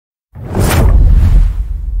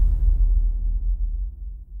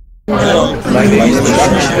My name is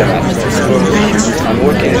I'm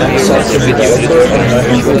working as a software developer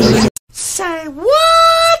and Say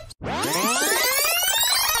what?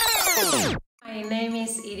 My name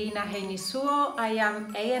is Irina Heinizuo. I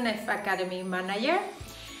am ANF Academy manager.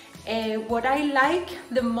 What I like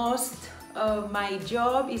the most of my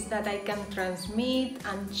job is that I can transmit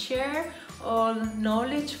and share all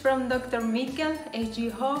knowledge from Dr. Mikkel H.G.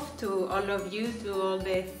 Hoff to all of you, to all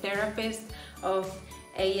the therapists of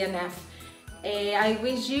ANF. I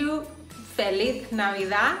wish you Feliz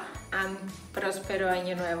Navidad and Prospero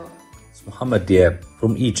Año Nuevo. It's Mohammed Diab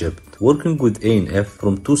from Egypt, working with ANF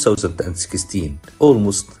from 2016,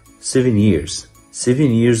 almost 7 years.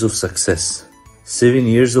 7 years of success, 7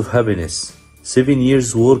 years of happiness, 7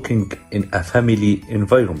 years working in a family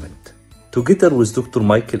environment. Together with Dr.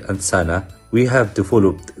 Michael and Sana, we have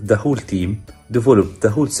developed the whole team, developed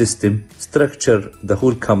the whole system, structured the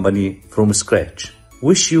whole company from scratch.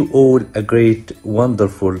 Wish you all a great,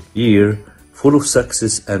 wonderful year, full of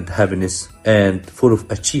success and happiness, and full of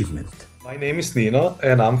achievement. My name is Nino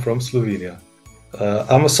and I'm from Slovenia.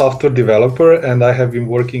 I'm a software developer and I have been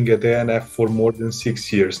working at ANF for more than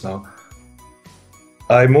 6 years now.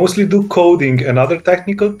 I mostly do coding and other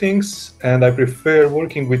technical things, and I prefer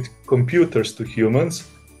working with computers to humans,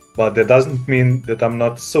 but that doesn't mean that I'm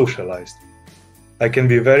not socialized. I can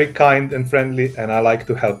be very kind and friendly, and I like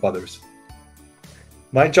to help others.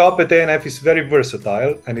 My job at ANF is very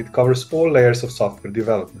versatile and it covers all layers of software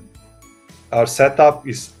development. Our setup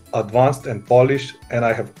is advanced and polished, and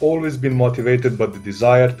I have always been motivated by the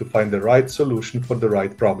desire to find the right solution for the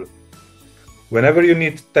right problem. Whenever you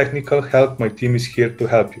need technical help, my team is here to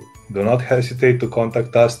help you. Do not hesitate to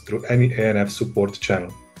contact us through any ANF support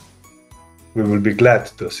channel. We will be glad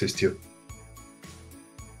to assist you.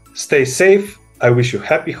 Stay safe. I wish you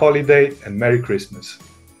happy holiday and Merry Christmas.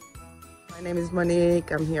 My name is Monique.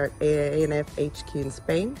 I'm here at ANF HQ in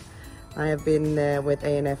Spain. I have been with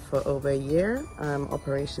ANF for over a year. I'm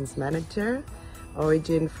operations manager,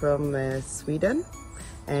 origin from Sweden.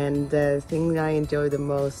 And the thing I enjoy the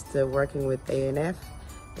most working with ANF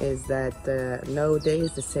is that no day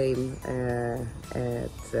is the same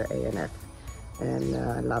at ANF, and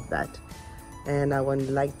I love that. And I would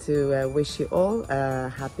like to wish you all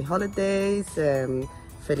happy holidays,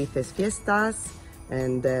 felices fiestas,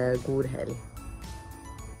 and good health.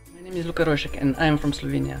 My name is Luka Rošek and I am from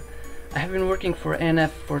Slovenia. I have been working for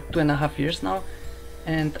ANF for 2.5 years now,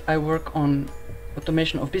 and I work on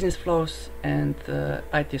automation of business flows and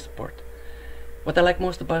IT support. What I like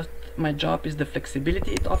most about my job is the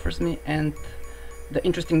flexibility it offers me and the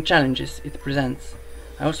interesting challenges it presents.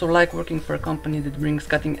 I also like working for a company that brings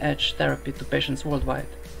cutting-edge therapy to patients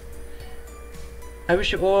worldwide. I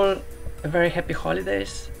wish you all a very happy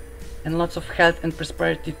holidays and lots of health and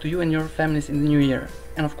prosperity to you and your families in the new year,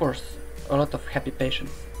 and of course a lot of happy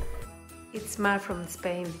patients. It's Mar from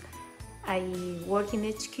Spain. I work in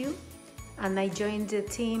HQ and I joined the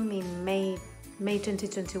team in May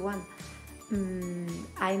 2021.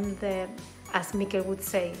 I'm the, as Mikkel would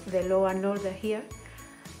say, the law and order here.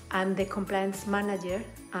 I'm the compliance manager,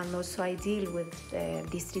 and also I deal with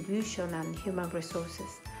distribution and human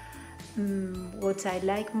resources. What I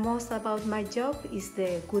like most about my job is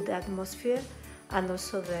the good atmosphere and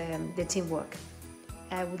also the teamwork.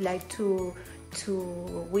 I would like to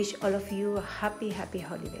wish all of you happy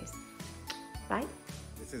holidays. Bye.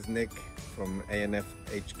 This is Nick from ANF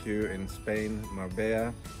HQ in Spain,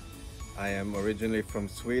 Marbella. I am originally from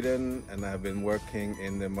Sweden and I've been working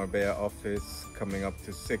in the Marbella office coming up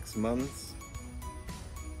to 6 months.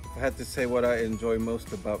 If I had to say what I enjoy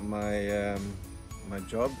most about my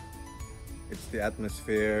job, it's the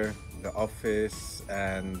atmosphere, the office,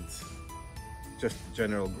 and just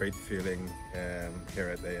general great feeling here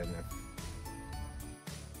at ANF.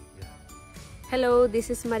 Hello, this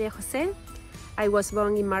is Maria Jose. I was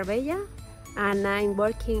born in Marbella and I'm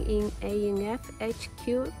working in ANF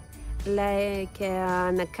HQ like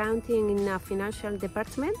an accounting in a financial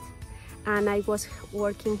department, and I was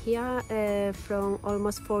working here from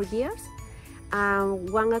almost 4 years.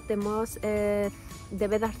 One of the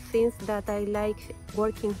better things that I like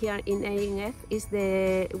working here in ANF is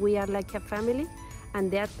we are like a family and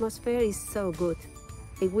the atmosphere is so good.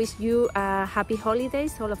 I wish you happy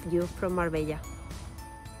holidays, all of you from Marbella.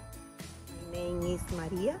 My name is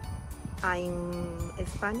Maria. I'm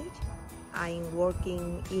Spanish. I'm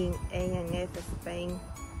working in ANF Spain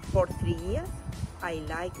for 3 years. I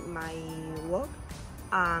like my work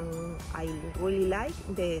and I really like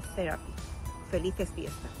the therapy. Felices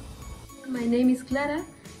fiestas. My name is Clara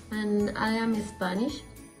and I am Spanish.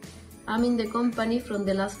 I'm in the company from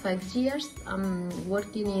the last 5 years. I'm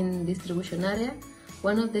working in distribution area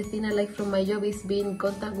One of the things I like from my job is being in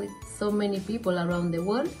contact with so many people around the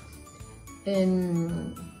world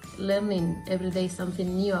and learning every day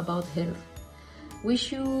something new about health.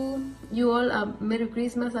 Wish you all a Merry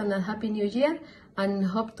Christmas and a Happy New Year, and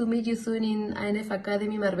hope to meet you soon in ANF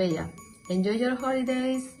Academy Marbella. Enjoy your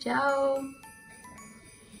holidays. Ciao!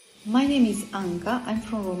 My name is Anca, I'm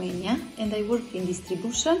from Romania and I work in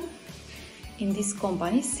distribution in this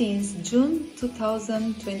company since June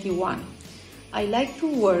 2021. I like to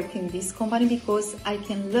work in this company because I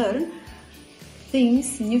can learn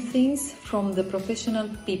new things from the professional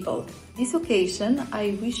people. This occasion,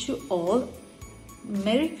 I wish you all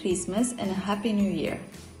Merry Christmas and a Happy New Year.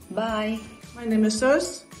 Bye! My name is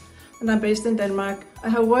Søs and I'm based in Denmark. I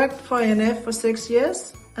have worked for ANF for 6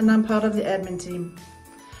 years and I'm part of the admin team.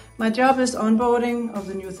 My job is onboarding of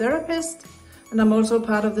the new therapist, and I'm also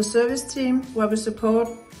part of the service team where we support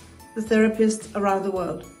the therapists around the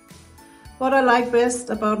world. What I like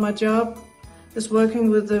best about my job is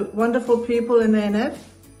working with the wonderful people in ANF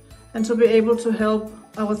and to be able to help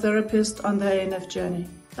our therapists on their ANF journey.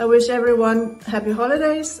 I wish everyone happy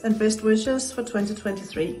holidays and best wishes for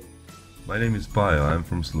 2023. My name is Paja, I'm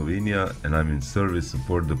from Slovenia and I'm in service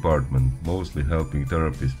support department, mostly helping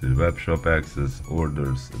therapists with web shop access,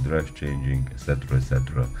 orders, address changing, etc.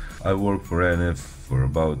 etc. I work for ANF for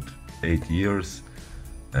about 8 years,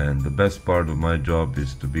 and the best part of my job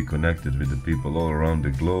is to be connected with the people all around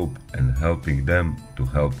the globe and helping them to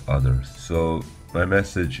help others. So my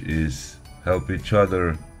message is help each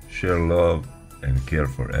other, share love and care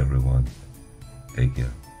for everyone. Take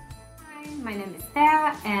care. My name is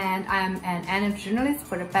Thea and I'm an ANF journalist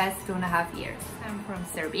for the past 2.5 years. I'm from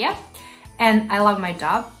Serbia and I love my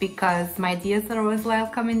job because my ideas are always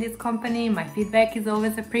welcome in this company, my feedback is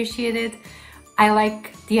always appreciated. I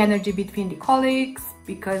like the energy between the colleagues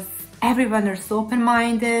because everyone is so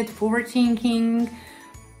open-minded, forward-thinking,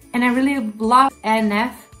 and I really love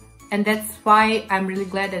ANF, and that's why I'm really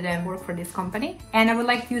glad that I work for this company. And I would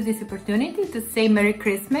like to use this opportunity to say Merry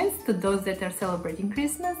Christmas to those that are celebrating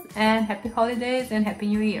Christmas, and Happy Holidays and Happy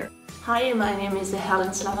New Year. Hi, my name is Helen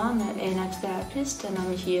Slaman, an ANF Therapist, and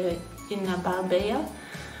I'm here in Marbella.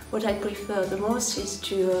 What I prefer the most is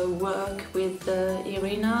to work with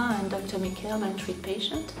Irina and Dr. Mikhail and treat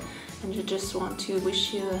patients. And I just want to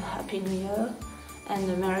wish you a Happy New Year and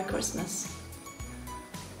a Merry Christmas.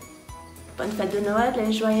 Bonne fête de Noël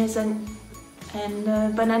et joyeuse and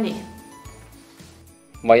bonne année.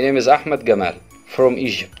 My name is Ahmed Gamal from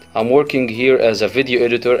Egypt. I'm working here as a video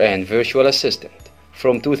editor and virtual assistant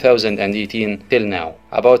from 2018 till now.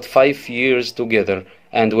 About 5 years together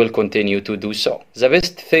and will continue to do so. The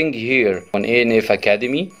best thing here on ANF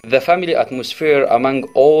Academy, the family atmosphere among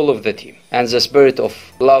all of the team and the spirit of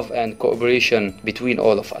love and cooperation between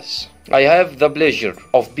all of us. I have the pleasure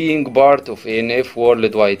of being part of ANF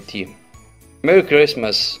worldwide team. Merry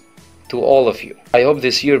Christmas to all of you. I hope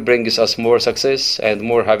this year brings us more success and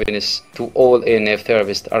more happiness to all ANF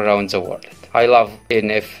therapists around the world. I love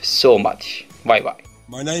ANF so much. Bye bye.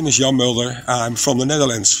 My name is Jan Mulder. I'm from the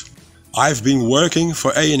Netherlands. I've been working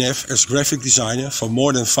for ANF as graphic designer for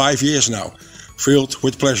more than 5 years now, filled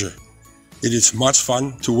with pleasure. It is much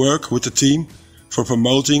fun to work with the team for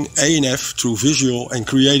promoting ANF through visual and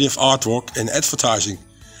creative artwork and advertising.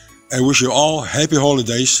 I wish you all happy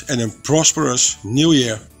holidays and a prosperous new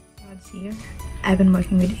year. I've been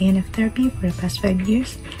working with ANF Therapy for the past 5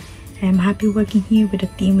 years. I'm happy working here with the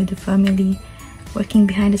team, with the family, working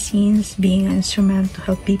behind the scenes, being an instrument to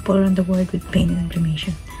help people around the world with pain and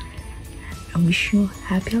inflammation. I wish you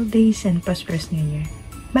happy holidays and prosperous new year.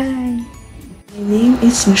 Bye! My name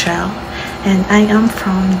is Michelle and I am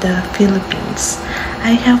from the Philippines.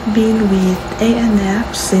 I have been with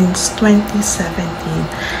ANF since 2017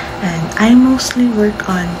 and I mostly work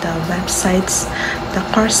on the websites, the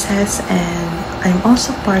courses, and I'm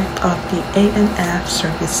also part of the ANF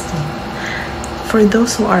service team. For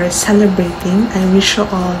those who are celebrating, I wish you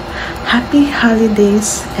all happy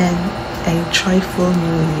holidays and a joyful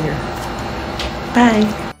new year.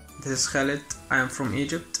 Bye! This is Khaled. I am from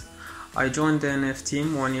Egypt. I joined the ANF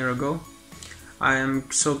team 1 year ago. I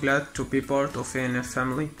am so glad to be part of ANF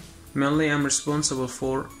family. Mainly I'm responsible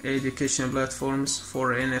for education platforms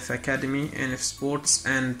for ANF Academy, ANF Sports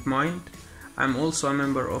and Mind. I'm also a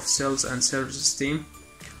member of Sales and Services team.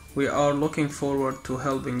 We are looking forward to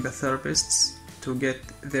helping the therapists to get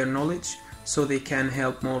their knowledge so they can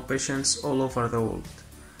help more patients all over the world.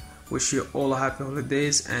 Wish you all happy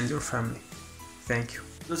holidays and your family. Thank you.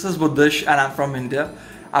 This is Buddhish and I'm from India.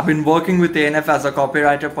 I've been working with ANF as a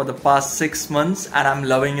copywriter for the past 6 months and I'm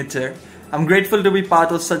loving it here. I'm grateful to be part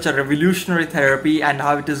of such a revolutionary therapy and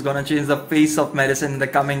how it is going to change the face of medicine in the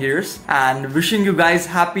coming years. And wishing you guys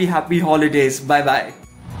happy holidays. Bye bye.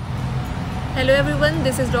 Hello everyone,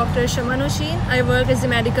 this is Dr. Shaman Oshin. I work as a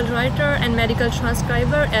medical writer and medical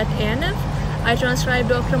transcriber at ANF. I transcribe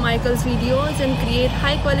Dr. Michael's videos and create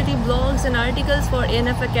high quality blogs and articles for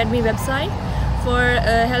ANF Academy website for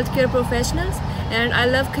healthcare professionals. And I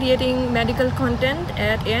love creating medical content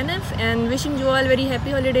at ANF and wishing you all very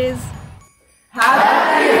happy holidays.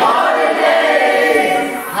 Happy holidays!